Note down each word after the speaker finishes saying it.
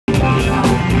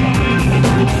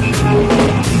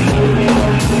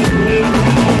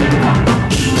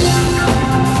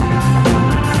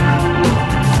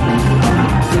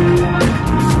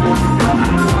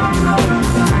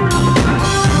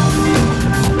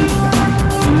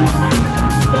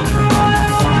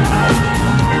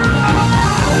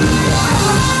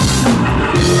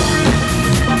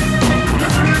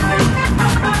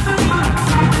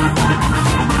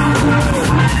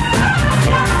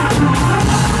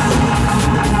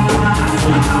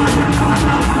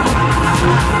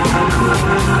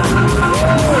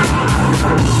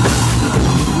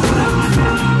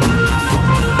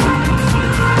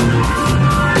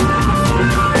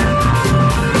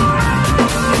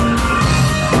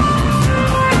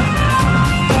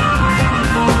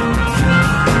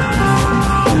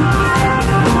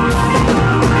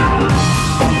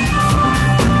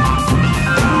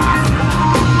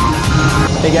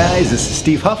Hey guys, this is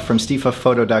Steve Huff from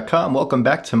SteveHuffPhoto.com. Welcome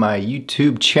back to my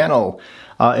YouTube channel.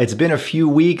 It's been a few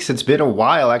weeks, it's been a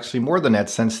while, actually more than that,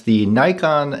 since the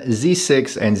Nikon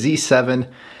Z6 and Z7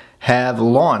 have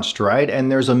launched, right?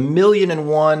 And there's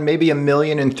 1,000,001, maybe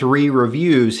 1,000,003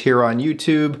 reviews here on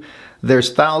YouTube.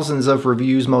 There's thousands of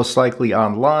reviews most likely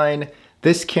online.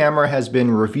 This camera has been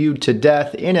reviewed to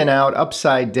death, in and out,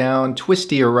 upside down,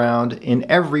 twisty around, in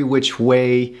every which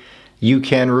way you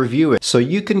can review it. So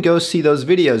you can go see those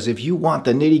videos. If you want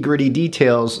the nitty-gritty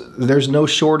details, there's no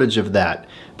shortage of that.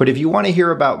 But if you want to hear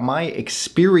about my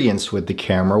experience with the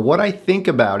camera, what I think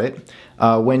about it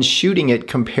when shooting it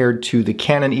compared to the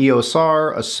Canon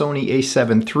EOS-R, a Sony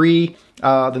a7 III,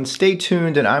 then stay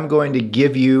tuned and I'm going to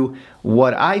give you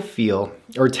what I feel,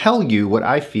 or tell you what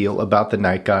I feel about the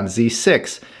Nikon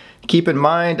Z6. Keep in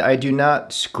mind, I do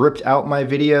not script out my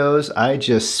videos. I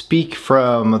just speak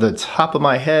from the top of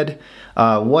my head,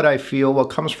 what I feel,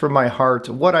 what comes from my heart,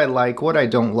 what I like, what I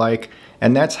don't like,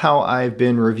 and that's how I've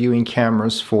been reviewing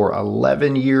cameras for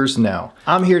 11 years now.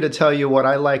 I'm here to tell you what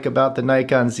I like about the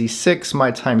Nikon Z6,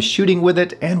 my time shooting with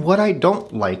it, and what I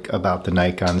don't like about the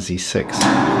Nikon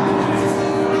Z6.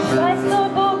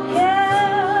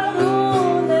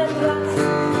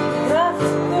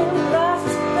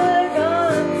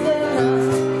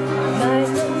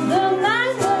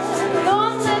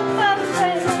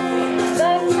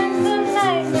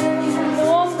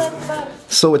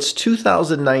 So it's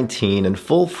 2019 and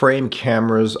full frame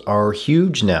cameras are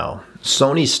huge now.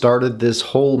 Sony started this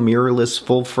whole mirrorless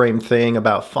full frame thing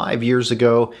about 5 years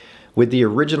ago with the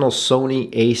original Sony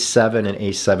a7 and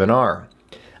a7R.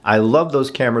 I loved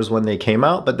those cameras when they came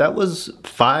out, but that was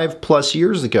 5+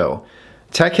 years ago.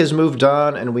 Tech has moved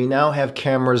on and we now have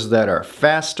cameras that are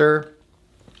faster,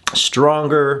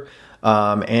 stronger,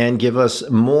 and give us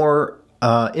more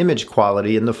image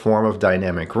quality in the form of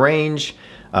dynamic range,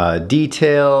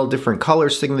 detail, different color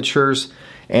signatures,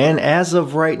 and as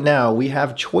of right now we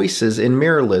have choices in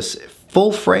mirrorless,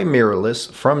 full frame mirrorless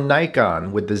from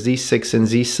Nikon with the Z6 and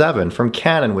Z7, from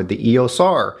Canon with the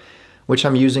EOS-R, which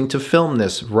I'm using to film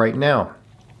this right now,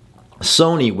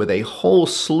 Sony with a whole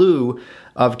slew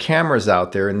of cameras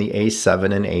out there in the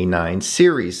A7 and A9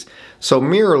 series. So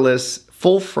mirrorless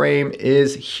full frame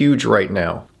is huge right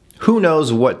now. Who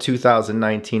knows what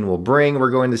 2019 will bring? We're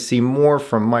going to see more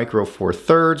from micro four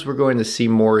thirds. We're going to see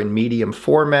more in medium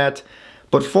format.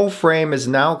 But full frame is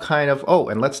now kind of, oh,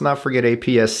 and let's not forget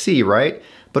APS-C, right?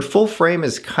 But full frame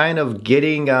is kind of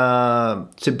getting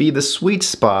to be the sweet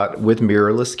spot with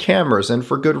mirrorless cameras, and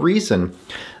for good reason.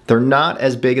 They're not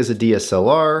as big as a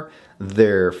DSLR.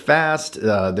 They're fast,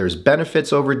 there's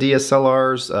benefits over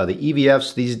DSLRs, the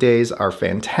EVFs these days are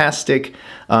fantastic,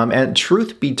 and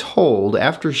truth be told,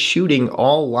 after shooting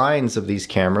all lines of these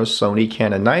cameras, Sony,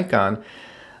 Canon, Nikon,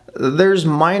 there's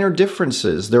minor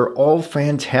differences. They're all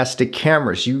fantastic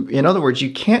cameras. In other words,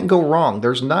 you can't go wrong.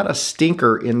 There's not a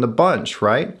stinker in the bunch,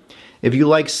 right? If you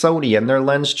like Sony and their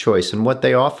lens choice and what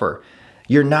they offer,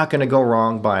 you're not going to go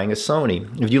wrong buying a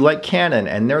Sony. If you like Canon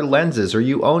and their lenses, or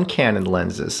you own Canon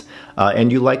lenses,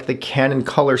 and you like the Canon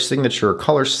color signature,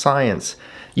 color science,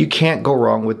 you can't go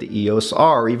wrong with the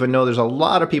EOS-R, even though there's a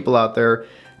lot of people out there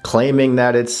claiming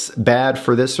that it's bad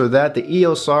for this or that. The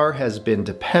EOS-R has been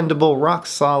dependable, rock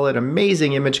solid,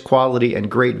 amazing image quality,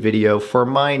 and great video for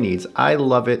my needs. I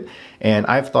love it, and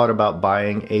I've thought about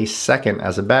buying a second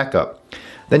as a backup.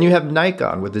 Then you have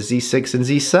Nikon with the Z6 and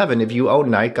Z7. If you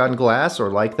own Nikon glass or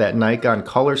like that Nikon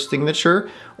color signature,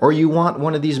 or you want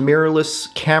one of these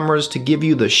mirrorless cameras to give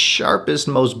you the sharpest,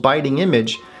 most biting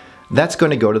image, that's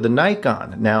going to go to the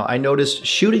Nikon. Now, I noticed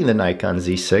shooting the Nikon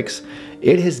Z6,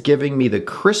 it is giving me the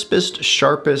crispest,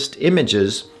 sharpest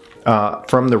images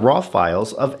from the raw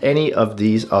files of any of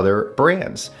these other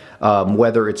brands.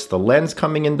 Whether it's the lens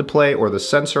coming into play or the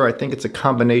sensor, I think it's a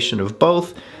combination of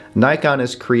both. Nikon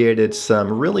has created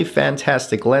some really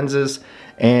fantastic lenses,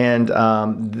 and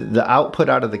the output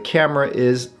out of the camera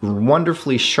is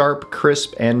wonderfully sharp,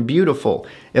 crisp, and beautiful.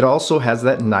 It also has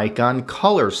that Nikon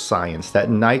color science, that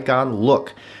Nikon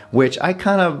look, which I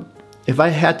kind of, if I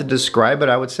had to describe it,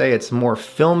 I would say it's more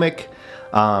filmic.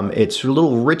 It's a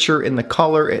little richer in the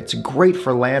color. It's great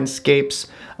for landscapes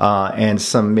and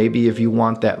some, maybe if you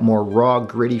want that more raw,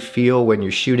 gritty feel when you're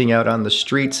shooting out on the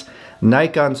streets.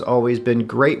 Nikon's always been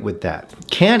great with that.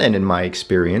 Canon, in my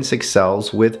experience,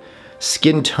 excels with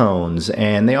skin tones,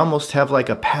 and they almost have like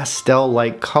a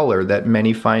pastel-like color that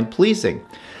many find pleasing.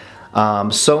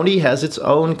 Sony has its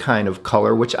own kind of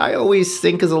color, which I always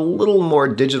think is a little more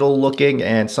digital looking,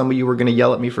 and some of you are going to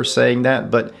yell at me for saying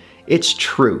that, but it's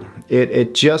true.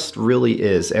 It just really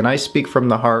is, and I speak from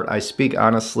the heart, I speak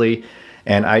honestly,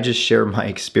 and I just share my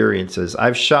experiences.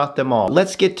 I've shot them all.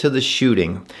 Let's get to the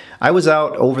shooting. I was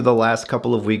out over the last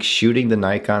couple of weeks shooting the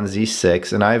Nikon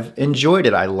Z6, and I've enjoyed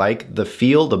it. I like the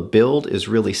feel. The build is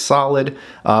really solid.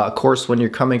 Of course, when you're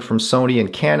coming from Sony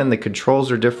and Canon, the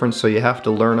controls are different, so you have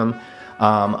to learn them.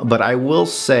 But I will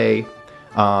say,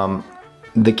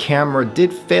 the camera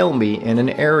did fail me in an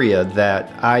area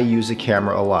that I use a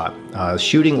camera a lot.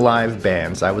 Shooting live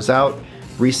bands. I was out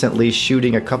recently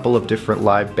shooting a couple of different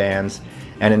live bands,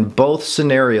 and in both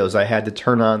scenarios I had to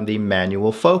turn on the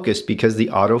manual focus because the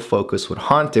autofocus would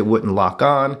haunt, it wouldn't lock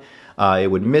on,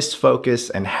 it would miss focus,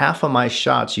 and half of my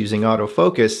shots using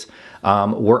autofocus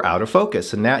were out of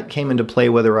focus, and that came into play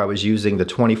whether I was using the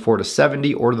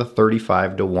 24-70 or the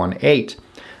 35-1.8.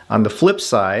 On the flip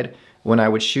side, when I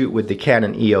would shoot with the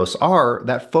Canon EOS-R,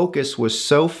 that focus was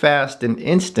so fast and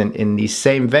instant in these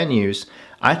same venues,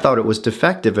 I thought it was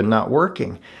defective and not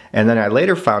working. And then I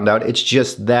later found out it's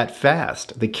just that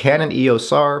fast. The Canon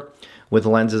EOS-R with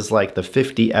lenses like the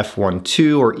 50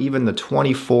 f1.2 or even the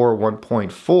 24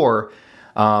 1.4,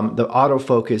 the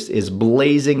autofocus is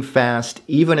blazing fast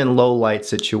even in low light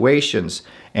situations,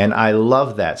 and I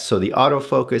love that. So the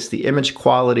autofocus, the image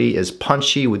quality is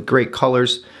punchy with great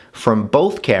colors from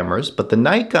both cameras, but the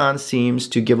Nikon seems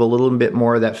to give a little bit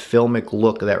more of that filmic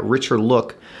look, that richer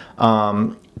look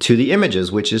to the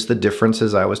images, which is the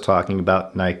differences I was talking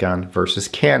about, Nikon versus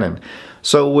Canon.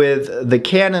 So with the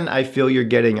Canon, I feel you're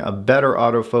getting a better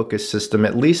autofocus system,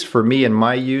 at least for me in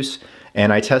my use,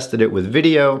 and I tested it with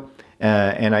video,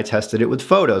 and I tested it with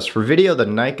photos. For video, the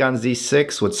Nikon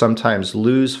Z6 would sometimes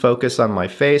lose focus on my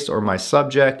face or my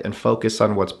subject and focus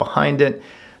on what's behind it.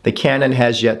 The Canon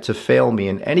has yet to fail me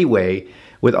in any way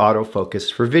with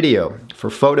autofocus for video. For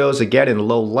photos, again, in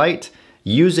low light,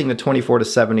 using the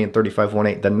 24-70 and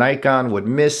 35-1.8, the Nikon would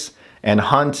miss and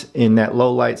hunt in that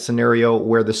low light scenario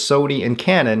where the Sony and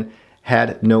Canon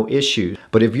had no issues.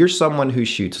 But if you're someone who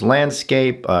shoots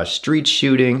landscape, street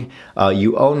shooting,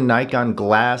 you own Nikon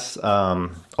glass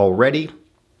already,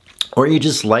 or you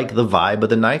just like the vibe of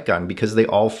the Nikon because they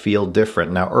all feel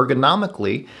different. Now,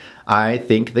 ergonomically, I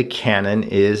think the Canon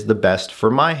is the best for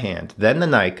my hand, then the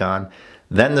Nikon,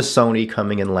 then the Sony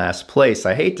coming in last place.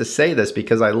 I hate to say this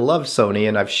because I love Sony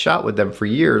and I've shot with them for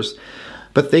years,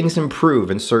 but things improve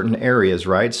in certain areas,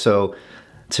 right? So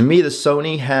to me, the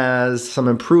Sony has some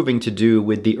improving to do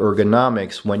with the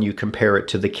ergonomics when you compare it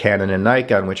to the Canon and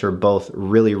Nikon, which are both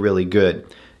really, really good.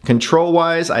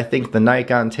 Control-wise, I think the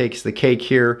Nikon takes the cake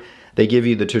here. They give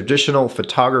you the traditional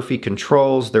photography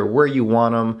controls. They're where you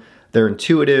want them. They're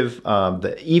intuitive.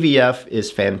 The EVF is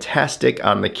fantastic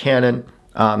on the Canon,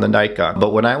 on the Nikon.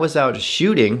 But when I was out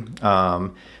shooting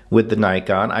with the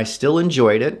Nikon, I still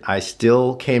enjoyed it. I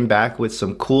still came back with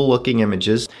some cool looking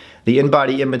images. The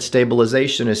in-body image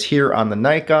stabilization is here on the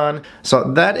Nikon. So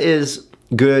that is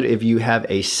good if you have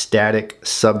a static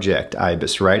subject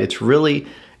IBIS, right? It's really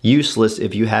useless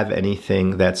if you have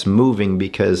anything that's moving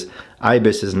because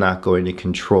IBIS is not going to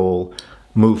control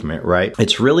movement, right?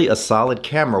 It's really a solid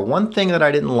camera. One thing that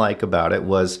I didn't like about it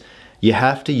was you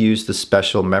have to use the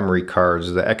special memory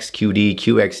cards, the XQD,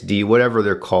 QXD, whatever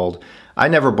they're called. I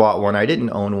never bought one, I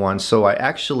didn't own one, so I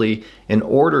actually, in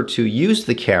order to use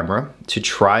the camera, to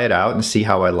try it out and see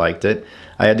how I liked it,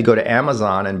 I had to go to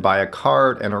Amazon and buy a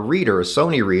card and a reader, a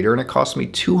Sony reader, and it cost me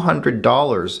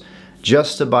 $200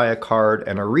 just to buy a card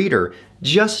and a reader,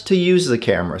 just to use the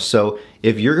camera. So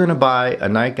if you're gonna buy a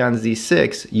Nikon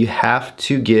Z6, you have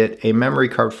to get a memory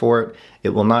card for it. It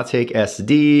will not take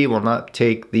SD, will not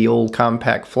take the old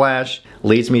compact flash.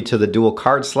 Leads me to the dual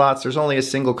card slots. There's only a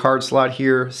single card slot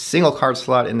here, single card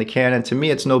slot in the Canon. To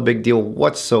me, it's no big deal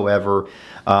whatsoever.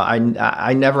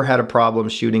 I never had a problem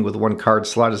shooting with one card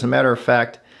slot. As a matter of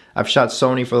fact, I've shot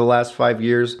Sony for the last 5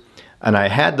 years, and I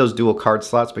had those dual card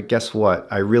slots, but guess what?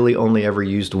 I really only ever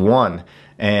used one.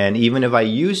 And even if I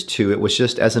used two, it was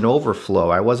just as an overflow.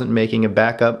 I wasn't making a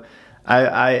backup.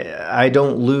 I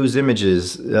don't lose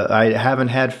images. I haven't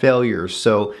had failures.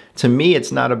 So to me,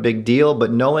 it's not a big deal,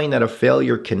 but knowing that a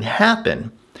failure can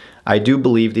happen, I do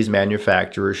believe these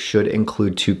manufacturers should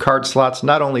include two card slots,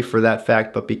 not only for that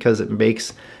fact, but because it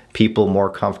makes people more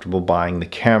comfortable buying the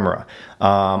camera.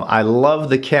 I love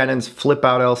the Canon's flip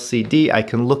out LCD. I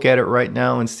can look at it right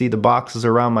now and see the boxes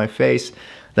around my face.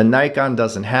 The Nikon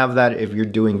doesn't have that if you're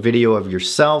doing video of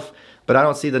yourself, but I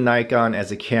don't see the Nikon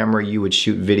as a camera you would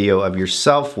shoot video of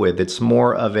yourself with. It's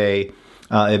more of a,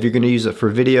 if you're gonna use it for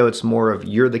video, it's more of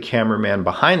you're the cameraman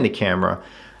behind the camera,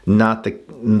 not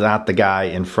the guy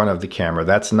in front of the camera.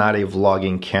 That's not a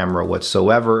vlogging camera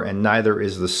whatsoever, and neither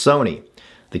is the Sony.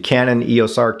 The Canon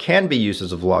EOS-R can be used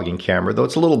as a vlogging camera, though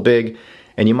it's a little big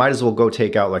and you might as well go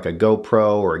take out like a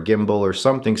GoPro or a gimbal or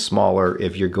something smaller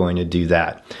if you're going to do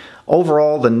that.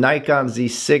 Overall, the Nikon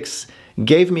Z6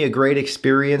 gave me a great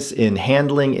experience in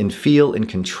handling, in feel, in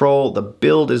control. The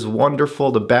build is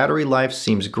wonderful. The battery life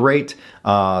seems great.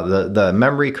 The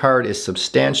memory card is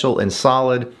substantial and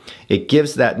solid. It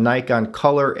gives that Nikon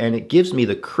color, and it gives me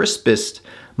the crispest,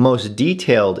 most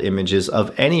detailed images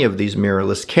of any of these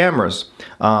mirrorless cameras.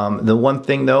 The one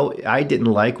thing though I didn't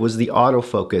like was the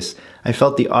autofocus. I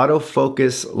felt the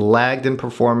autofocus lagged in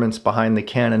performance behind the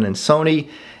Canon and Sony,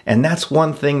 and that's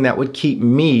one thing that would keep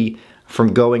me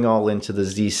from going all into the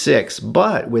Z6.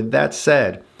 But with that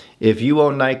said, if you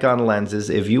own Nikon lenses,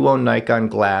 if you own Nikon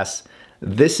glass,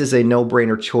 this is a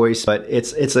no-brainer choice. But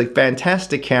it's a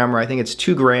fantastic camera. I think it's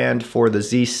 $2,000 for the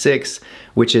Z6,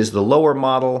 which is the lower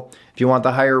model. If you want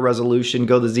the higher resolution,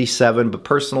 go the Z7. But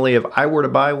personally, if I were to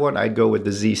buy one, I'd go with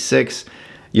the Z6.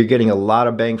 You're getting a lot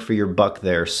of bang for your buck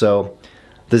there. So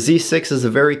the Z6 is a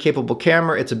very capable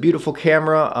camera. It's a beautiful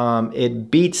camera.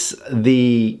 It beats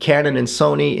the Canon and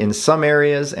Sony in some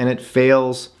areas, and it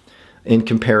fails in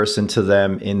comparison to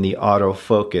them in the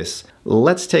autofocus.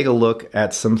 Let's take a look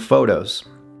at some photos.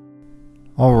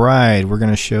 All right, we're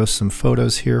going to show some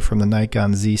photos here from the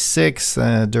Nikon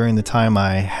Z6 during the time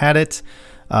I had it.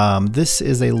 This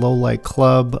is a low light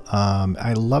club.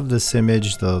 I love this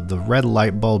image. The red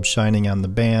light bulb shining on the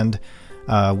band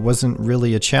wasn't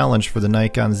really a challenge for the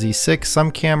Nikon Z6.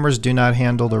 Some cameras do not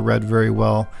handle the red very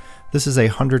well. This is a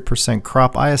 100%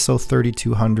 crop, ISO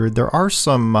 3200. There are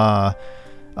some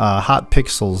hot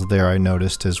pixels there I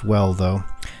noticed as well though.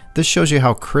 This shows you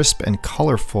how crisp and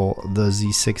colorful the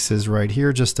Z6 is right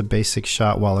here. Just a basic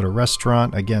shot while at a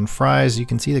restaurant. Again, fries. You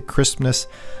can see the crispness,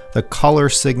 the color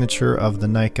signature of the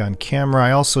Nikon camera.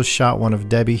 I also shot one of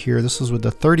Debbie here. This was with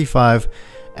the 35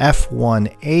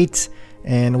 f1.8.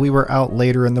 And we were out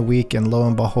later in the week, and lo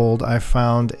and behold, I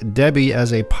found Debbie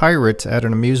as a pirate at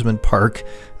an amusement park.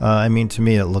 I mean, to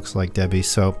me, it looks like Debbie.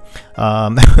 So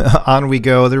on we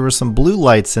go. There were some blue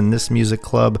lights in this music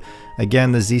club.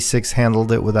 Again, the Z6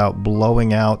 handled it without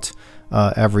blowing out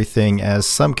everything, as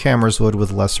some cameras would with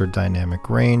lesser dynamic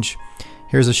range.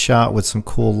 Here's a shot with some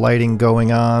cool lighting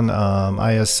going on,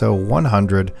 ISO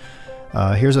 100.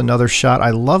 Here's another shot. I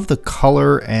love the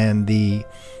color and the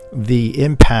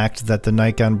impact that the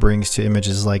Nikon brings to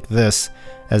images like this.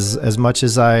 As much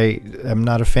as I am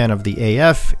not a fan of the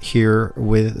AF here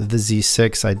with the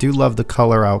Z6, I do love the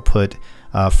color output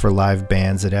for live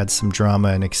bands. It adds some drama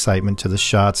and excitement to the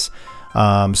shots.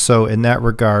 So in that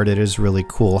regard, it is really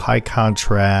cool. High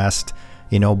contrast,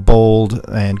 you know, bold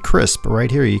and crisp.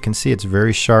 Right here, you can see it's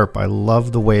very sharp. I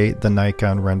love the way the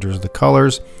Nikon renders the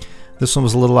colors. This one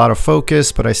was a little out of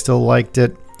focus, but I still liked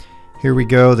it. Here we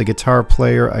go, the guitar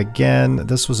player again.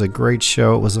 This was a great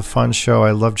show. It was a fun show.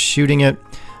 I loved shooting it.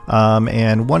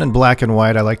 And one in black and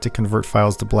white. I like to convert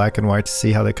files to black and white to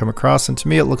see how they come across. And to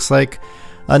me, it looks like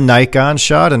a Nikon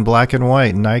shot in black and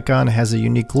white. Nikon has a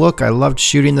unique look. I loved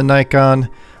shooting the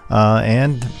Nikon.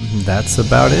 And that's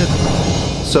about it.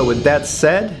 So with that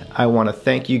said, I want to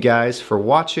thank you guys for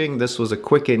watching. This was a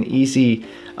quick and easy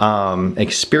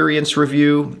experience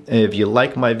review. If you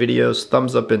like my videos,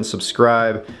 thumbs up and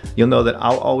subscribe. You'll know that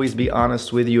I'll always be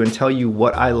honest with you and tell you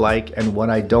what I like and what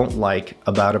I don't like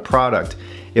about a product.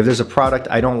 If there's a product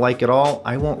I don't like at all,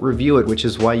 I won't review it, which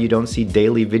is why you don't see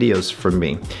daily videos from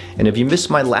me. And if you missed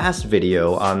my last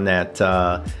video on that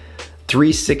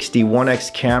 360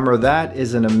 1x camera, that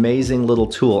is an amazing little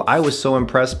tool. I was so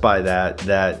impressed by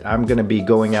that I'm gonna be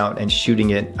going out and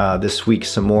shooting it this week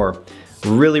some more.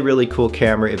 Really cool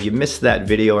camera. If you missed that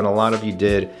video, and a lot of you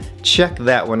did, check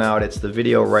that one out. It's the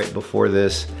video right before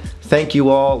this. Thank you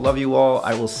all, love you all.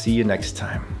 I will see you next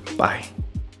time. Bye.